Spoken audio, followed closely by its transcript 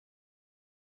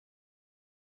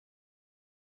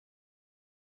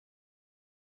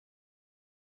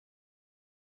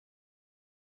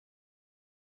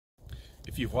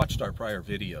If you've watched our prior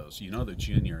videos, you know that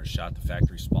Junior shot the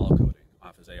factory Spall coating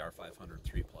off his AR-500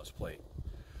 3+ plate.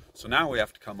 So now we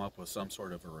have to come up with some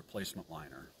sort of a replacement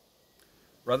liner.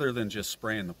 Rather than just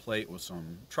spraying the plate with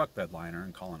some truck bed liner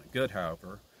and calling it good,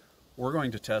 however, we're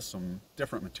going to test some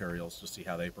different materials to see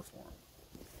how they perform.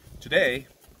 Today,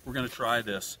 we're going to try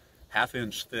this 1/2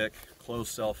 inch thick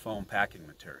closed cell foam packing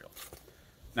material.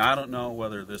 Now I don't know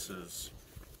whether this is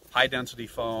high density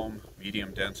foam,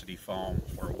 medium density foam,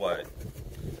 or what,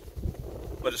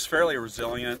 but it's fairly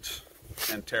resilient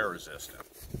and tear resistant.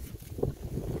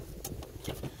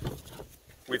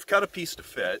 We've cut a piece to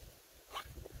fit.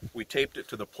 We taped it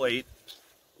to the plate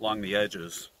along the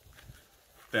edges,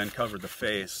 then covered the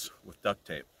face with duct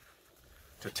tape.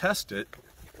 To test it,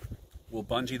 we'll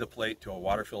bungee the plate to a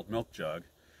water-filled milk jug,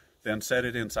 then set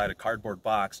it inside a cardboard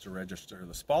box to register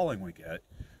the spalling we get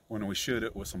when we shoot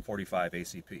it with some 45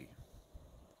 ACP.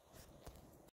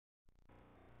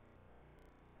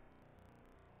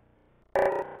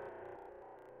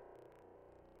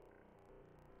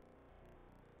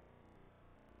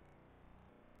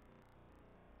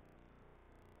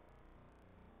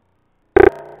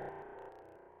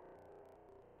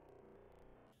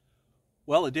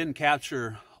 Well, it didn't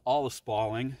capture all the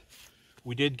spalling.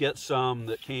 We did get some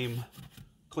that came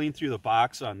clean through the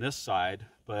box on this side,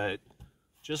 but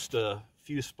just a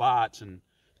few spots and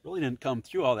really didn't come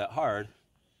through all that hard.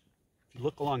 If you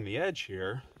look along the edge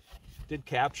here, it did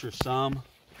capture some.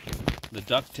 The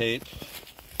duct tape,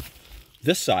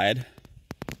 this side,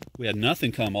 we had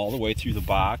nothing come all the way through the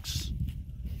box.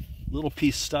 Little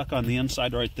piece stuck on the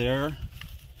inside right there.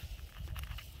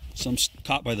 Some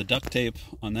caught by the duct tape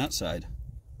on that side.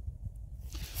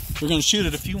 We're going to shoot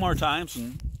it a few more times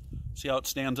and see how it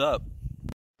stands up.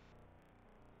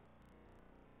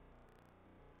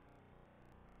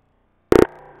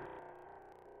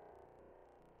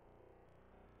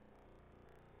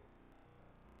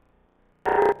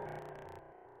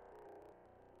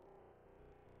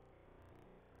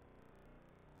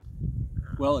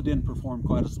 Well, it didn't perform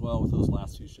quite as well with those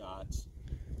last few shots.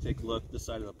 Take a look, this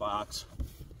side of the box,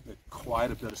 quite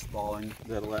a bit of spalling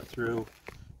that let through.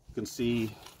 You can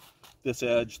see this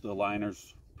edge, the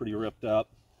liner's pretty ripped up.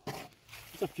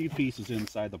 There's a few pieces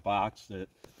inside the box that,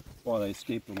 while they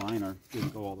escaped the liner,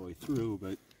 didn't go all the way through.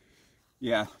 But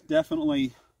yeah,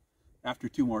 definitely after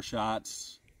 2 more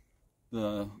shots,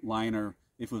 the liner,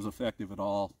 if it was effective at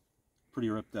all,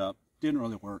 pretty ripped up. Didn't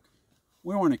really work.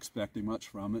 We weren't expecting much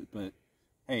from it, but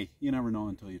hey, you never know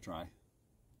until you try.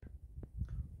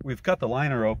 We've cut the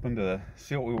liner open to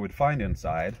see what we would find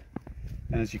inside.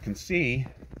 And as you can see,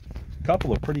 a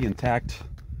couple of pretty intact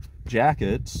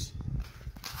jackets.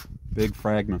 Big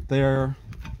fragment there.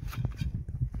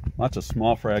 Lots of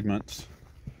small fragments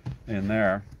in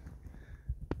there.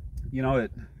 You know,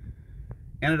 it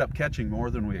ended up catching more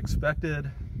than we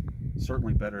expected.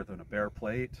 Certainly better than a bare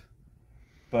plate.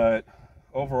 But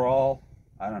overall,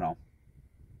 I don't know.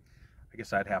 I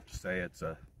guess I'd have to say it's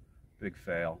a big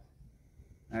fail.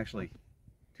 Actually,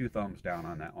 2 thumbs down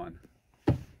on that one.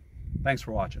 Thanks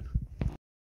for watching.